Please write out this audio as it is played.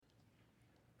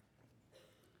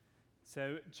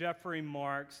So Jeffrey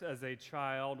Marks, as a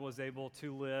child, was able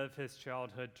to live his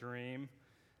childhood dream.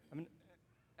 I mean,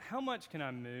 how much can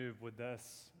I move with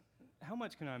this? How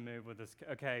much can I move with this?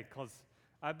 Okay, because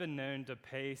I've been known to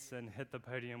pace and hit the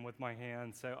podium with my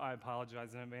hands, so I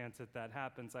apologize in advance if that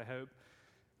happens. I hope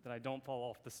that I don't fall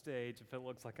off the stage. If it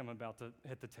looks like I'm about to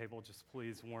hit the table, just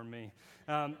please warn me.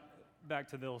 Back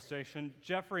to the illustration.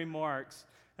 Jeffrey Marks,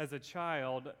 as a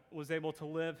child, was able to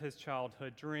live his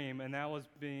childhood dream, and that was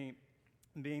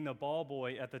being the ball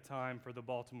boy at the time for the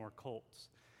Baltimore Colts.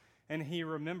 And he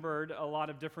remembered a lot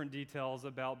of different details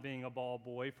about being a ball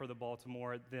boy for the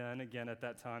Baltimore, then, again, at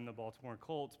that time, the Baltimore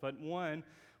Colts. But one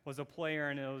was a player,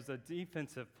 and it was a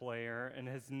defensive player, and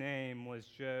his name was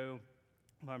Joe,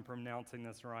 if I'm pronouncing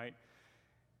this right,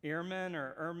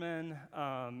 Ehrman,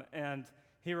 and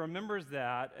he remembers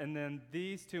that, and then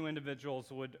these two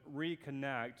individuals would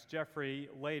reconnect. Jeffrey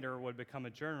later would become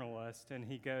a journalist, and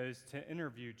he goes to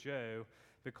interview Joe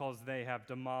because they have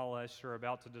demolished or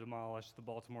about to demolish the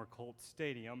Baltimore Colts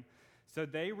stadium. So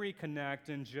they reconnect,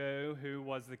 and Joe, who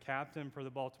was the captain for the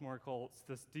Baltimore Colts,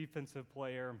 this defensive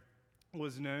player,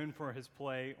 was known for his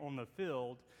play on the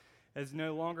field, is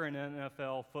no longer an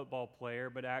NFL football player,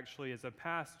 but actually is a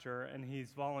pastor, and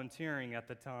he's volunteering at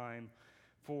the time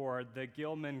for the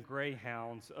Gilman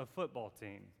Greyhounds, a football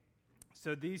team.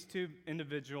 So these two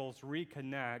individuals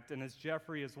reconnect, and as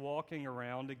Jeffrey is walking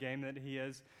around a game that he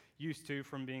is used to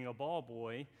from being a ball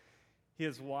boy, he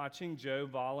is watching Joe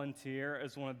volunteer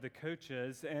as one of the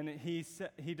coaches, and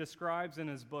he describes in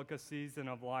his book, A Season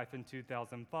of Life in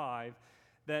 2005,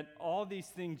 that all these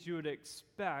things you would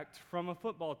expect from a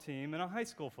football team and a high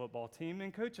school football team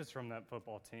and coaches from that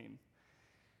football team.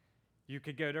 You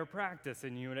could go to a practice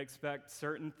and you would expect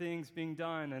certain things being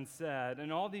done and said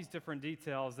and all these different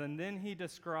details. And then he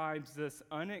describes this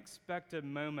unexpected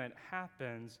moment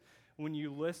happens when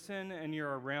you listen and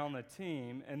you're around the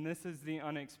team. And this is the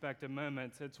unexpected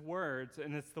moment. It's words,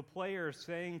 and it's the players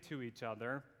saying to each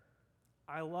other,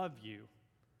 "I love you."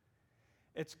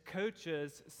 It's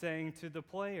coaches saying to the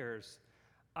players,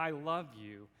 "I love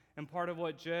you." And part of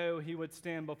what Joe, he would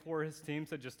stand before his team,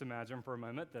 so just imagine for a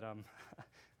moment that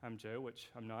I'm Joe,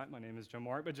 which I'm not, my name is Joe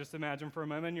Mark, but just imagine for a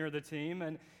moment you're the team,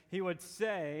 and he would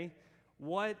say,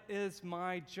 "What is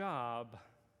my job?"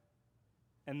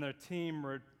 And the team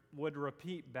would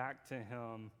repeat back to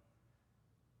him,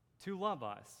 "To love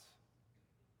us."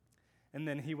 And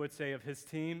then he would say of his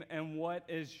team, "And what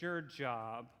is your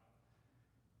job?"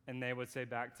 And they would say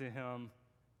back to him,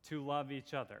 "To love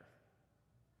each other."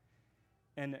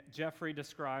 And Jeffrey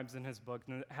describes in his book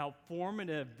how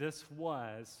formative this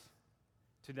was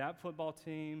to that football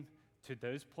team, to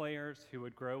those players who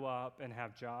would grow up and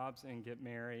have jobs and get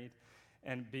married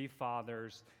and be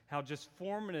fathers, how just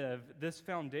formative this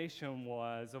foundation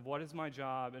was of what is my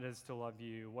job? It is to love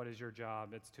you. What is your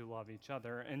job? It's to love each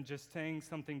other. And just saying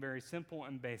something very simple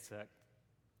and basic.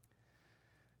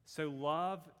 So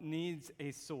love needs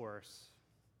a source,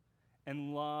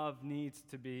 and love needs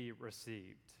to be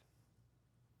received.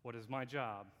 What is my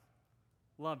job?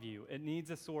 Love you. It needs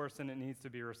a source and it needs to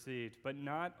be received. But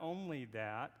not only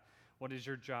that, what is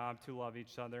your job? To love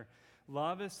each other.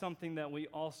 Love is something that we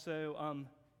also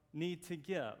need to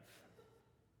give.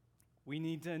 We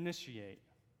need to initiate.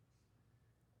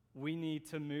 We need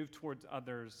to move towards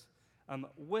others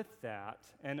with that.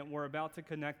 And we're about to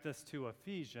connect this to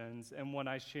Ephesians and what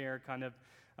I share kind of,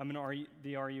 I'm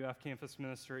the RUF campus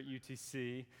minister at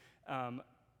UTC.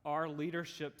 Our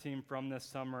leadership team from this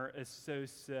summer is so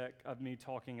sick of me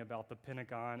talking about the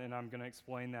Pentagon, and I'm going to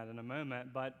explain that in a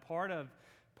moment. But part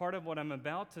of what I'm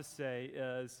about to say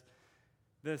is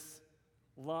this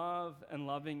love and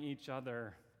loving each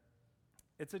other.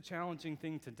 It's a challenging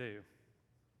thing to do.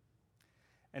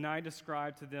 And I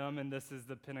describe to them, and this is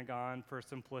the Pentagon for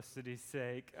simplicity's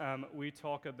sake, we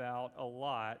talk about a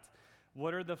lot.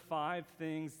 What are the 5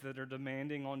 things that are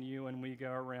demanding on you? And we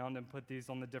go around and put these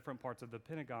on the different parts of the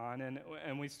Pentagon.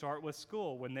 And we start with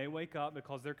school. When they wake up,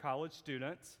 because they're college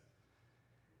students,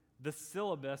 the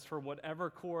syllabus for whatever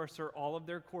course or all of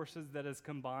their courses that is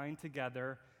combined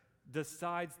together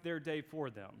decides their day for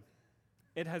them.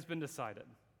 It has been decided.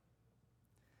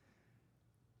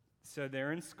 So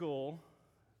they're in school.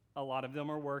 A lot of them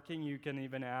are working. You can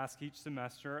even ask each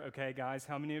semester, "Okay, guys,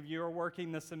 how many of you are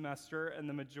working this semester?" And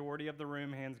the majority of the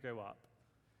room, hands go up.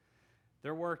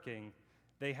 They're working.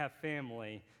 They have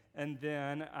family. And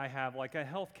then I have like a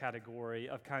health category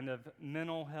of kind of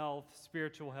mental health,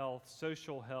 spiritual health,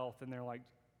 social health. And they're like,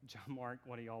 John Mark,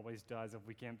 what he always does, if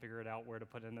we can't figure it out where to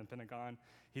put it in the Pentagon,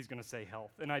 he's going to say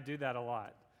health. And I do that a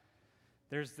lot.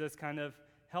 There's this kind of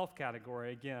health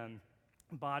category again.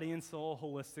 body and soul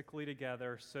holistically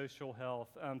together, social health.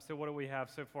 So what do we have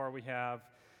so far? We have,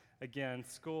 again,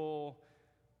 school,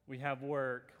 we have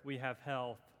work, we have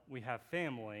health, we have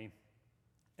family.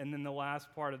 And then the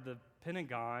last part of the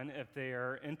Pentagon, if they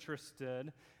are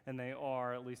interested, and they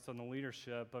are, at least on the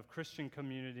leadership of Christian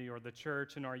community or the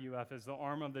church in RUF, is the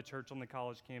arm of the church on the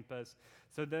college campus.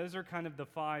 So those are kind of the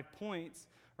 5 points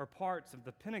or parts of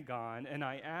the Pentagon. And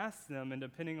I asked them, and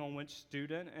depending on which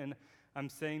student, and I'm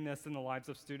saying this in the lives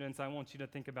of students, I want you to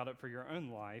think about it for your own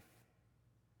life.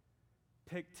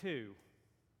 Pick 2.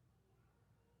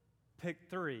 Pick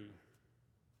 3.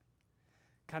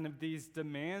 Kind of these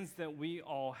demands that we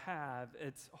all have,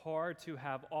 it's hard to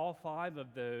have all 5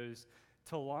 of those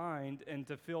aligned and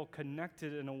to feel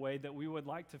connected in a way that we would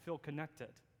like to feel connected.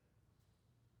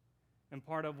 And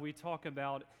part of we talk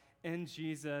about in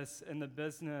Jesus and the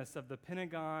business of the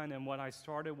Pentagon and what I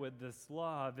started with this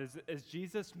love is as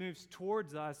Jesus moves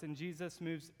towards us and Jesus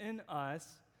moves in us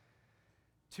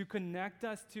to connect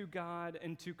us to God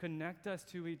and to connect us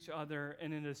to each other,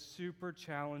 and it is super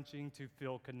challenging to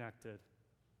feel connected.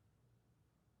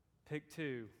 Pick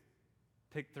 2,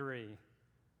 pick 3.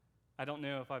 I don't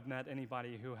know if I've met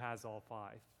anybody who has all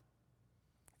 5.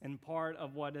 And part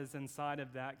of what is inside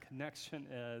of that connection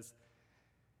is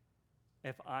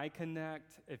if I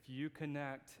connect, if you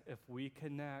connect, if we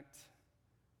connect,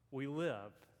 we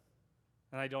live.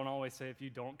 And I don't always say if you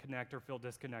don't connect or feel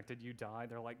disconnected, you die.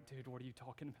 They're like, dude, what are you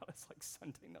talking about? It's like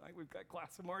Sunday night. We've got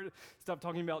class tomorrow. Stop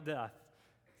talking about death.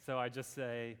 So I just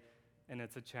say, and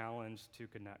it's a challenge to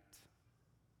connect.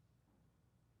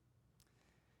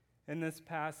 In this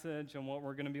passage and what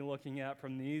we're going to be looking at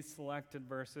from these selected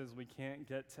verses, we can't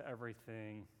get to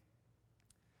everything.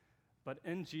 But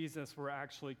in Jesus, we're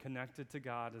actually connected to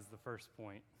God as the first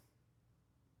point.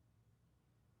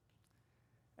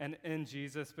 And in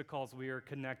Jesus, because we are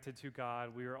connected to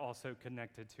God, we are also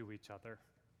connected to each other.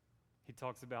 He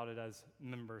talks about it as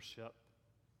membership.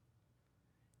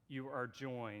 You are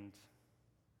joined,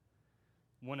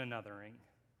 one anothering.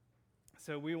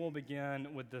 So we will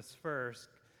begin with this first,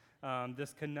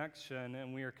 this connection,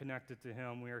 and we are connected to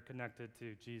Him. We are connected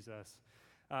to Jesus.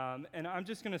 And I'm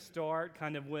just going to start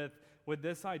kind of with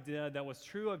this idea that was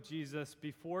true of Jesus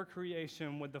before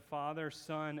creation with the Father,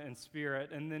 Son, and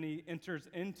Spirit, and then He enters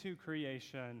into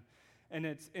creation, and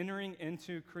it's entering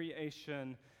into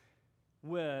creation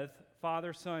with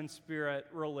Father, Son, Spirit,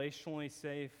 relationally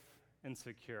safe and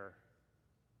secure.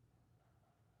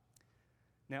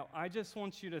 Now, I just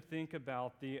want you to think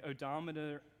about the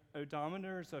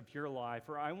odometers of your life,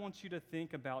 or I want you to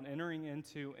think about entering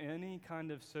into any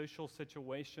kind of social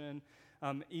situation,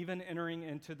 even entering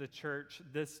into the church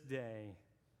this day.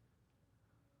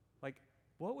 Like,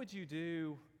 what would you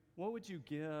do? What would you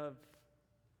give?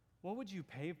 What would you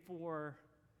pay for?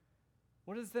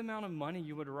 What is the amount of money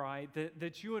you would write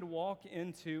that you would walk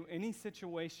into any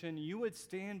situation, you would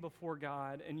stand before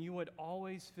God, and you would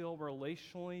always feel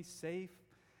relationally safe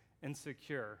and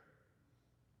secure?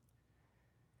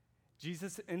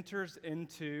 Jesus enters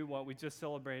into what we just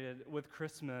celebrated with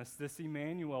Christmas, this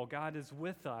Emmanuel. God is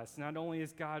with us. Not only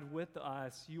is God with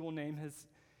us, you will name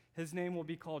his name will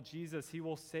be called Jesus. He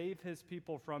will save his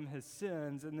people from his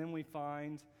sins. And then we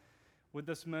find with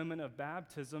this moment of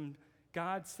baptism,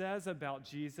 God says about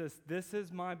Jesus, "This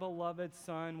is my beloved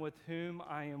Son with whom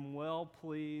I am well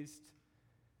pleased."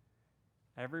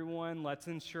 Everyone, let's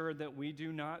ensure that we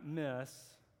do not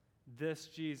miss this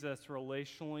Jesus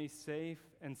relationally safe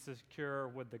and secure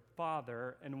with the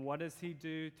Father. And what does he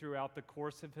do throughout the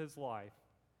course of his life?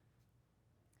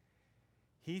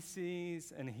 He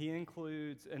sees and he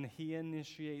includes and he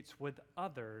initiates with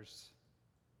others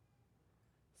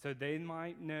so they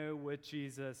might know with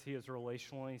Jesus he is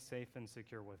relationally safe and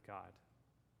secure with God.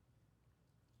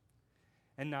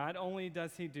 And not only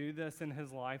does he do this in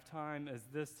his lifetime, is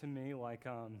this to me like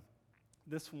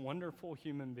this wonderful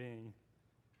human being.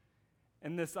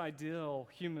 And this ideal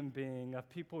human being of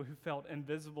people who felt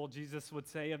invisible, Jesus would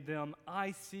say of them,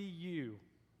 "I see you."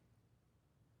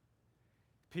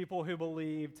 People who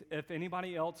believed if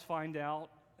anybody else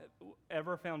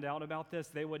ever found out about this,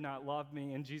 they would not love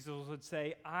me. And Jesus would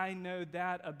say, "I know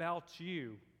that about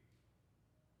you."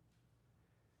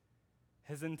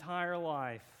 His entire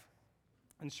life,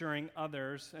 ensuring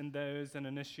others and those and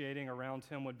initiating around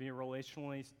him would be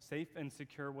relationally safe and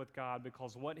secure with God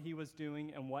because what he was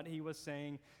doing and what he was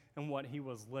saying and what he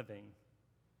was living.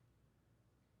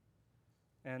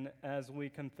 And as we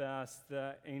confess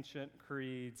the ancient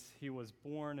creeds, he was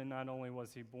born, and not only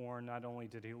was he born, not only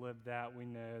did he live that, we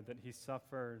know that he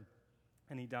suffered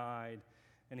and he died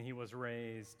and he was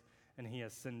raised and he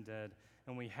ascended.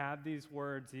 And we have these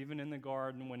words even in the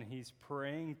garden when he's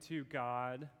praying to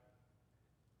God,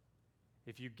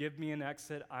 if you give me an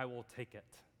exit, I will take it.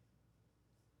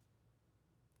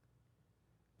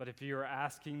 But if you are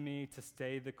asking me to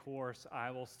stay the course,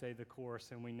 I will stay the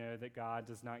course. And we know that God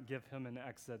does not give him an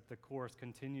exit. The course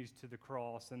continues to the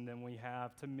cross. And then we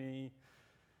have, to me,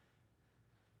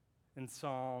 in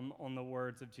Psalm, on the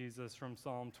words of Jesus from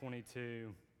Psalm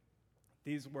 22,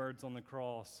 these words on the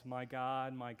cross, my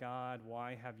God,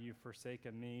 why have you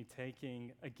forsaken me?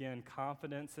 Taking, again,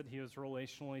 confidence that he was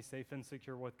relationally safe and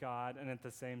secure with God, and at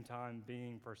the same time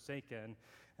being forsaken.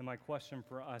 And my question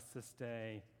for us this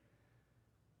day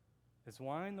is,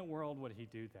 why in the world would he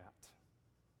do that?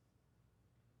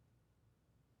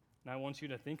 And I want you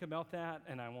to think about that,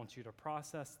 and I want you to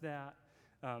process that,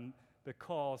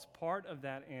 because part of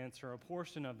that answer, a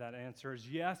portion of that answer, is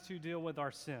yes, to deal with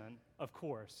our sin, of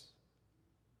course.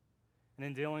 And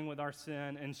in dealing with our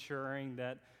sin, ensuring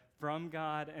that from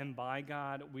God and by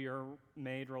God, we are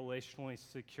made relationally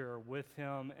secure with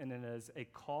him, and it is a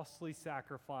costly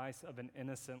sacrifice of an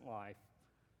innocent life.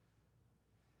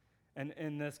 And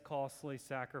in this costly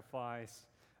sacrifice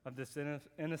of this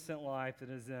innocent life that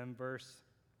is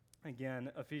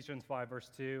in Ephesians 5, verse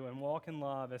 2, and walk in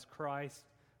love as Christ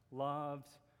loved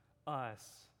us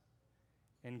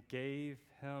and gave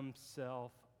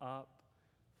himself up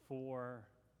for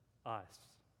us.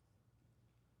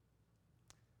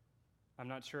 I'm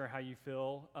not sure how you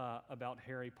feel about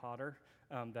Harry Potter.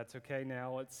 That's okay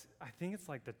now. I think it's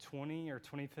like the 20 or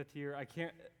 25th year.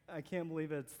 I can't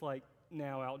believe it's like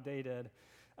now outdated.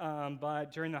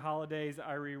 But during the holidays,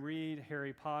 I reread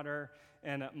Harry Potter,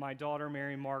 and my daughter,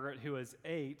 Mary Margaret, who is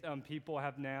 8, people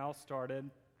have now started,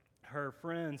 her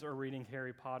friends are reading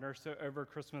Harry Potter. So over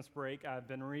Christmas break, I've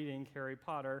been reading Harry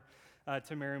Potter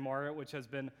to Mary Margaret, which has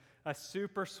been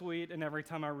super sweet. And every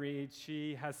time I read,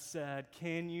 she has said,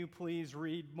 "Can you please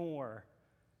read more?"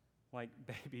 Like,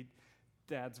 baby,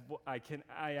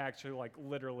 I actually like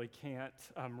literally can't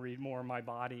read more. My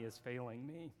body is failing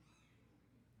me.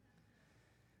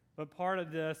 But part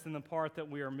of this, and the part that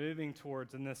we are moving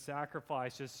towards in this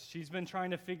sacrifice, is she's been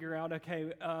trying to figure out,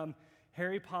 okay,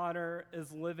 Harry Potter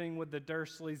is living with the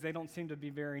Dursleys. They don't seem to be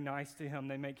very nice to him.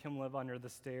 They make him live under the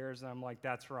stairs. And I'm like,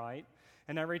 that's right.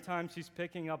 And every time she's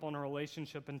picking up on a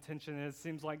relationship and tension, it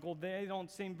seems like, well, they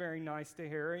don't seem very nice to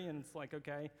Harry. And it's like,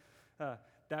 okay,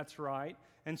 that's right.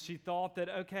 And she thought that,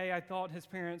 okay, I thought his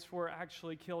parents were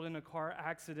actually killed in a car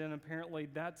accident. Apparently,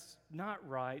 that's not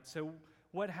right. So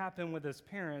what happened with his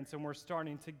parents? And we're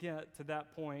starting to get to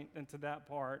that point and to that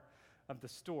part of the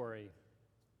story.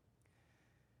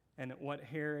 And what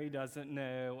Harry doesn't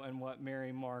know and what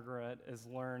Mary Margaret is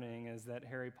learning is that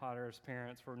Harry Potter's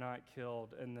parents were not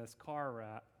killed in this car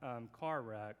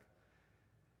wreck.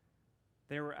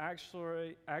 They were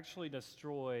actually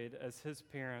destroyed as his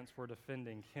parents were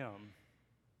defending him.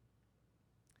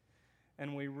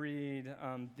 And we read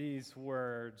these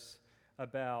words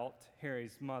about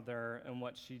Harry's mother and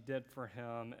what she did for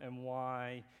him and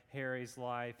why Harry's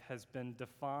life has been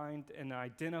defined and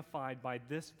identified by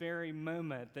this very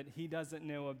moment that he doesn't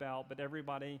know about, but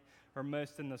everybody or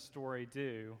most in the story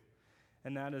do.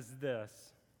 And that is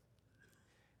this: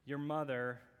 your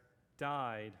mother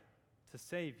died to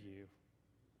save you.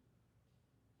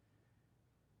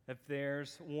 If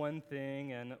there's one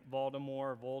thing, and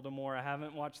Voldemort, I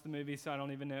haven't watched the movie, so I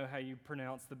don't even know how you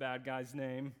pronounce the bad guy's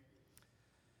name.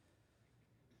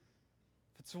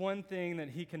 If it's one thing that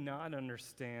he cannot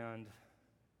understand,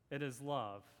 it is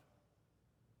love.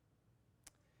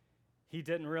 He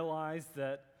didn't realize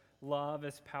that love,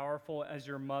 as powerful as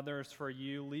your mother's for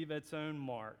you, leaves its own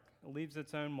mark,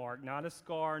 not a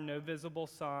scar, no visible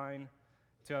sign.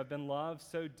 To have been loved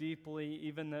so deeply,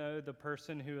 even though the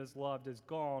person who is loved is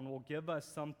gone, will give us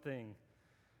something,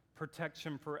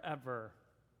 protection forever.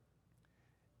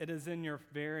 It is in your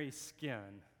very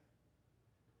skin.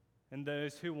 And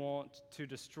those who want to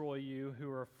destroy you,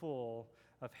 who are full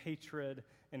of hatred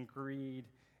and greed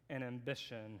and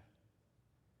ambition,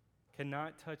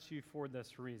 cannot touch you for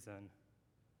this reason.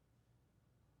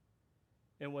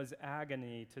 It was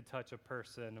agony to touch a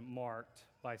person marked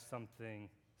by something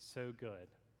so good.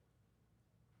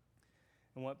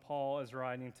 And what Paul is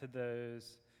writing to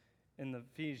those in the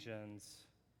Ephesians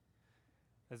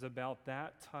is about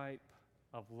that type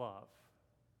of love.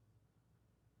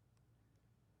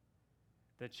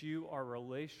 That you are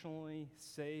relationally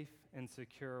safe and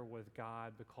secure with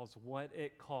God because what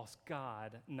it cost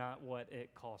God, not what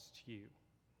it cost you.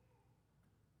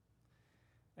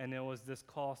 And it was this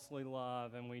costly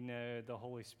love, and we know the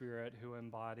Holy Spirit who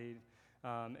embodied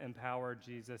empowered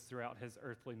Jesus throughout his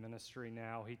earthly ministry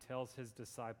now. He tells his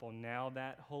disciple, now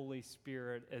that Holy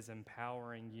Spirit is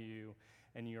empowering you,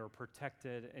 and you're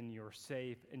protected, and you're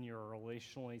safe, and you're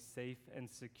relationally safe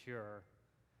and secure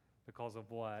because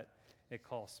of what it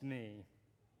cost me.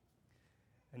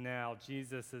 And now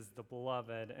Jesus is the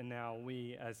beloved, and now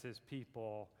we as his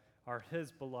people are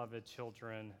his beloved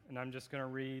children. And I'm just going to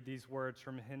read these words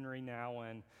from Henry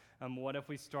Nouwen. What if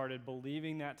we started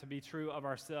believing that to be true of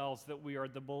ourselves, that we are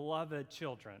the beloved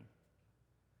children?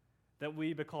 That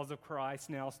we, because of Christ,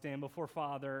 now stand before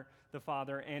the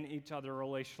Father, and each other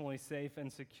relationally safe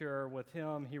and secure with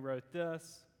him. He wrote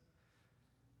this: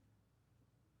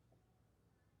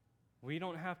 we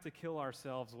don't have to kill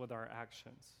ourselves with our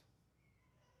actions.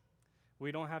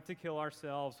 We don't have to kill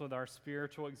ourselves with our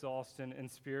spiritual exhaustion and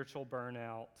spiritual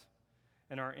burnout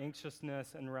and our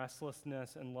anxiousness and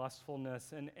restlessness and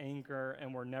lustfulness and anger,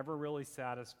 and we're never really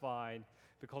satisfied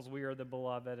because we are the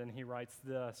beloved. And he writes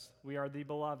this: we are the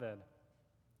beloved.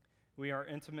 We are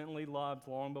intimately loved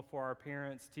long before our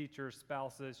parents, teachers,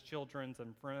 spouses, children,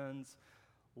 and friends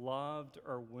loved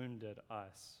or wounded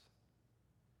us.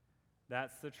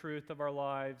 That's the truth of our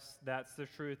lives. That's the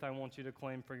truth I want you to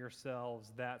claim for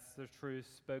yourselves. That's the truth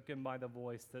spoken by the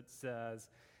voice that says,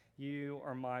 you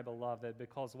are my beloved.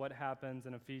 Because what happens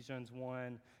in Ephesians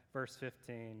 1, verse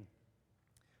 15?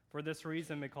 For this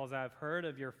reason, because I have heard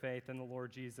of your faith in the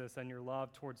Lord Jesus and your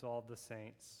love towards all the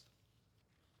saints.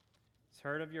 He's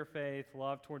heard of your faith,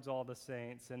 love towards all the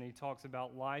saints, and he talks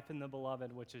about life in the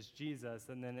beloved, which is Jesus.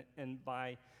 And then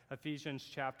by Ephesians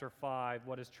chapter 5,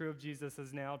 what is true of Jesus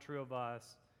is now true of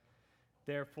us.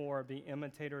 Therefore, be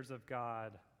imitators of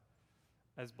God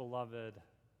as beloved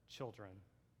children,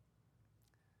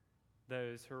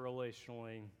 those who are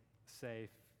relationally safe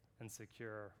and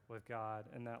secure with God.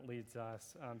 And that leads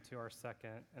us to our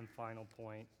second and final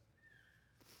point.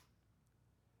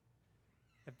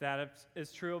 If that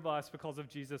is true of us because of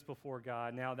Jesus before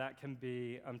God, now that can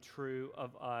be true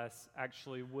of us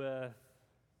actually with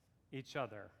each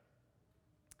other.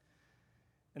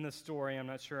 In the story, I'm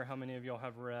not sure how many of y'all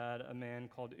have read a man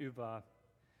called Uva,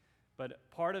 but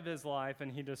part of his life,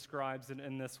 and he describes it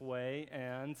in this way,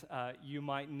 and you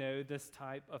might know this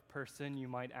type of person, you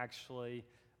might actually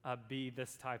be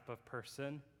this type of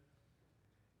person.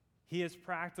 He is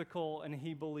practical and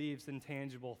he believes in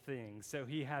tangible things. So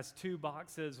he has two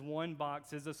boxes. One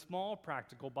box is a small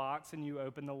practical box, and you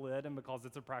open the lid, and because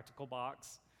it's a practical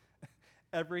box,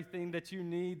 everything that you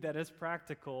need that is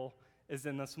practical is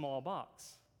in the small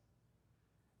box.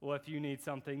 Well, if you need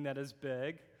something that is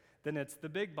big, then it's the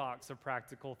big box of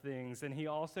practical things. And he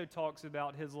also talks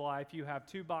about his life. You have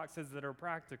two boxes that are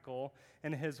practical,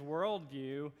 and his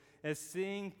worldview is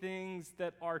seeing things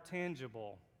that are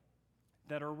tangible,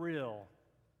 that are real,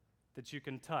 that you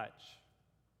can touch.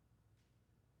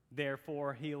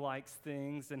 Therefore, he likes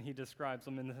things, and he describes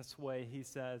them in this way. He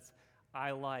says,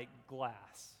 I like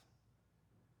glass.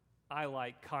 I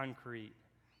like concrete.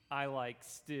 I like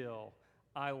steel.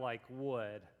 I like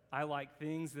wood. I like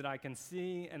things that I can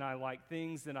see, and I like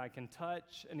things that I can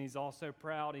touch. And he's also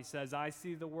proud. He says, I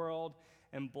see the world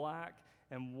in black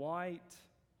and white,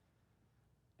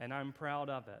 and I'm proud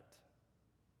of it.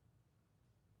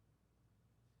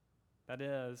 That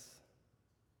is,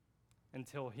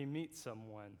 until he meets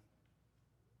someone.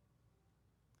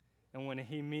 And when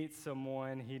he meets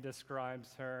someone, he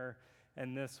describes her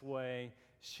in this way: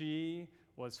 she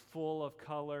was full of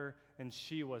color, and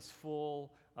she was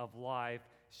full of life.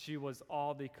 She was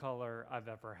all the color I've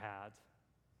ever had.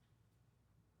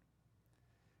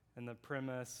 And the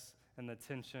premise and the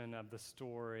tension of the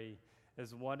story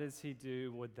is, what does he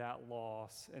do with that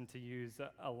loss? And to use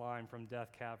a line from Death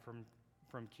Cab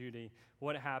from Cutie,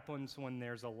 what happens when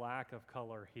there's a lack of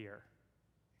color here?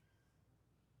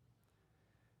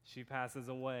 She passes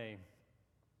away,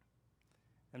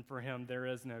 and for him there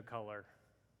is no color.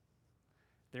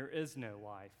 There is no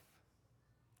life.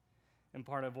 And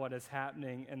part of what is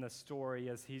happening in the story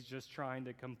is he's just trying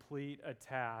to complete a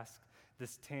task,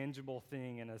 this tangible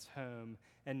thing in his home,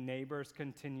 and neighbors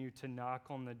continue to knock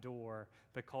on the door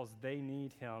because they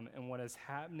need him. And what is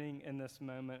happening in this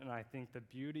moment, and I think the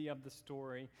beauty of the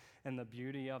story and the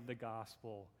beauty of the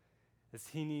gospel, is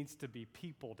he needs to be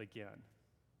peopled again.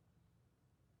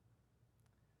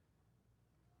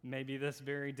 Maybe this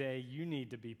very day you need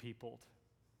to be peopled.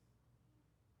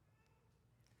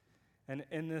 And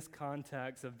in this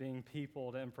context of being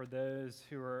peopled, and for those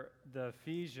who are the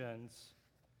Ephesians,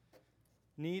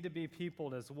 need to be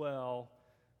peopled as well,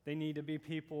 they need to be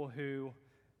people who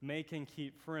make and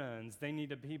keep friends. They need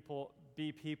to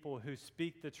be people who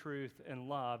speak the truth in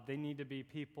love. They need to be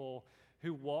people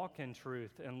who walk in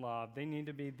truth and love. They need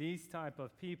to be these type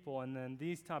of people, and then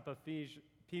these type of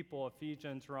people,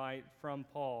 Ephesians write from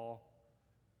Paul,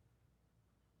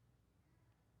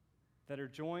 that are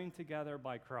joined together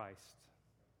by Christ,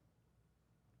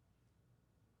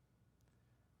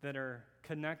 that are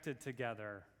connected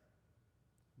together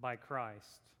by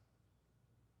Christ,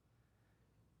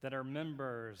 that are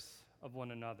members of one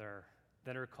another,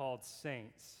 that are called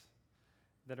saints,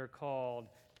 that are called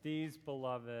these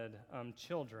beloved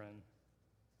children.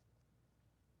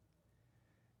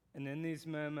 And in these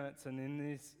moments and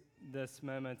in this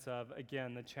moments of,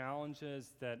 again, the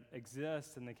challenges that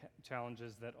exist and the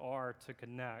challenges that are to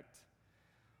connect,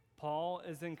 Paul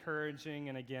is encouraging,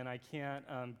 and again, I can't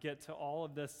get to all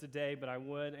of this today, but I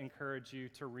would encourage you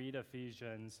to read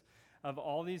Ephesians, of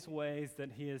all these ways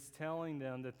that he is telling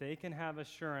them that they can have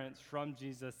assurance from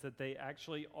Jesus that they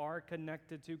actually are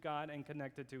connected to God and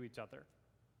connected to each other.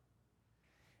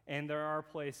 And there are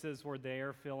places where they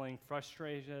are feeling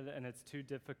frustrated and it's too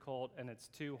difficult and it's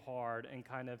too hard, and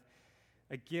kind of,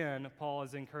 again, Paul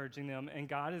is encouraging them, and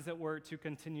God is at work to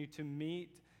continue to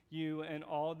meet you in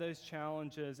all those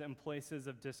challenges and places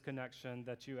of disconnection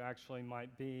that you actually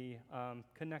might be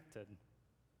connected.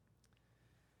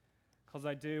 Because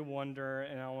I do wonder,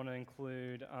 and I want to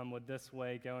include with this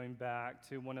way, going back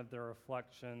to one of the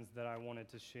reflections that I wanted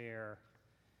to share.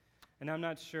 And I'm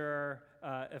not sure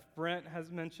if Brent has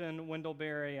mentioned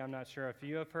Wendell-Berry. I'm not sure if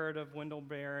you have heard of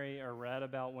Wendell-Berry or read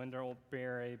about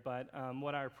Wendell-Berry, but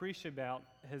what I appreciate about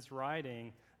his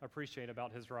writing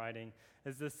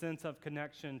is the sense of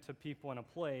connection to people in a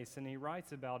place, and he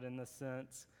writes about in the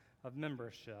sense of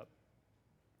membership.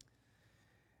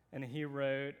 And he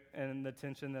wrote, and the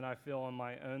tension that I feel in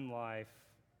my own life,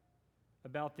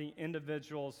 about the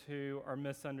individuals who are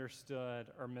misunderstood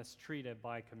or mistreated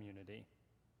by community,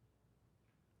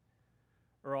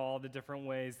 or all the different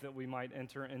ways that we might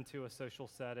enter into a social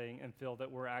setting and feel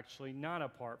that we're actually not a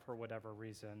part for whatever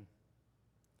reason.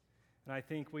 And I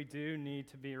think we do need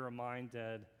to be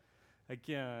reminded,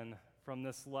 again, from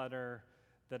this letter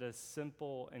that is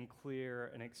simple and clear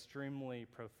and extremely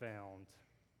profound,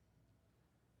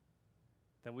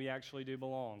 that we actually do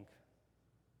belong,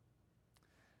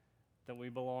 that we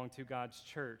belong to God's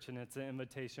church, and it's an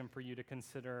invitation for you to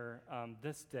consider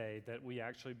this day that we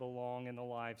actually belong in the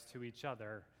lives to each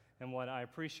other. And what I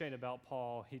appreciate about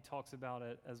Paul, he talks about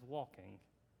it as walking.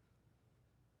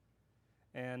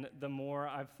 And the more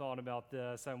I've thought about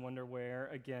this, I wonder where,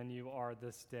 again, you are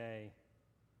this day.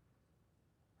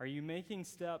 Are you making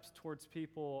steps towards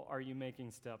people? Are you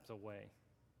making steps away?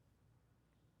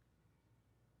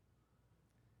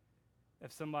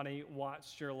 If somebody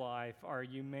watched your life, are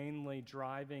you mainly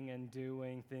driving and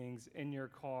doing things in your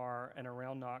car and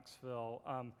around Knoxville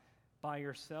by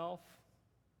yourself?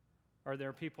 Are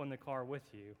there people in the car with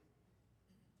you?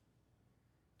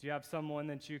 Do you have someone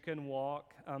that you can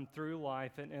walk through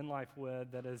life and in life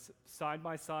with that is side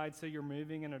by side, so you're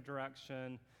moving in a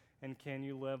direction, and can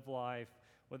you live life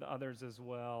with others as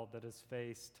well that is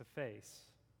face to face?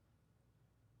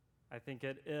 I think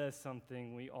it is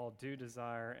something we all do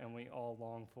desire and we all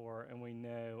long for, and we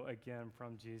know, again,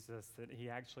 from Jesus that he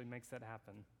actually makes that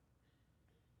happen.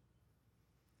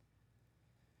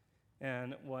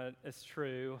 And what is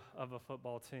true of a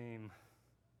football team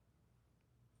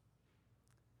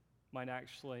might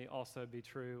actually also be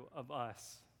true of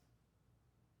us.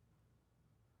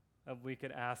 We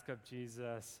could ask of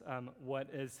Jesus, what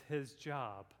is his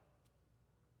job?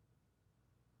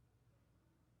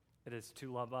 It is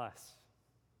to love us.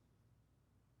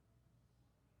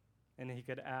 And he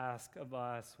could ask of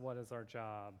us, what is our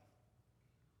job?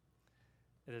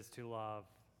 It is to love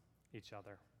each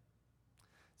other.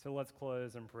 So let's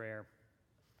close in prayer.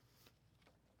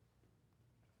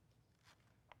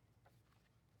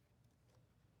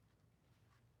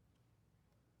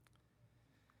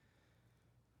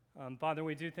 Father,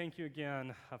 we do thank you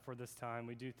again for this time.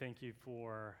 We do thank you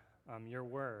for your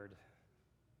word.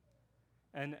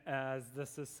 And as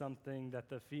this is something that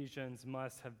the Ephesians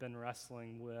must have been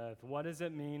wrestling with, what does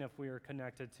it mean if we are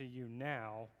connected to you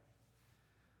now?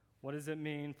 What does it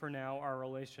mean for now our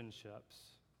relationships?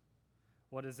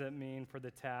 What does it mean for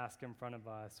the task in front of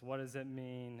us? What does it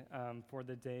mean for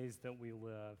the days that we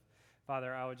live?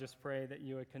 Father, I would just pray that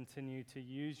you would continue to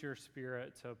use your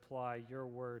Spirit to apply your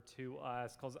word to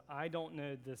us, because I don't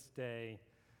know this day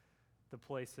the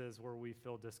places where we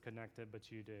feel disconnected,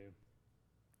 but you do.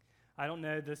 I don't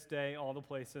know this day all the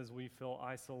places we feel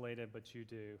isolated, but you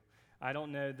do. I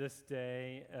don't know this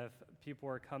day if people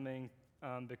are coming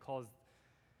because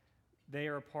they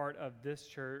are part of this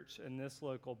church and this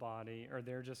local body, or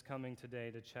they're just coming today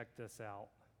to check this out.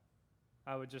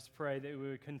 I would just pray that we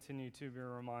would continue to be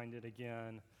reminded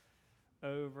again,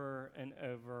 over and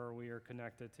over, we are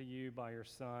connected to you by your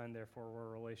Son, therefore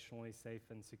we're relationally safe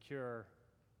and secure.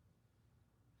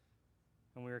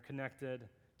 And we are connected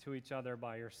to each other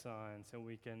by your Son, so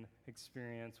we can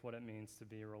experience what it means to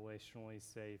be relationally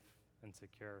safe and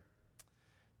secure.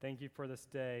 Thank you for this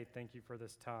day. Thank you for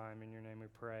this time. In your name we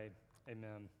pray.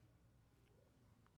 Amen.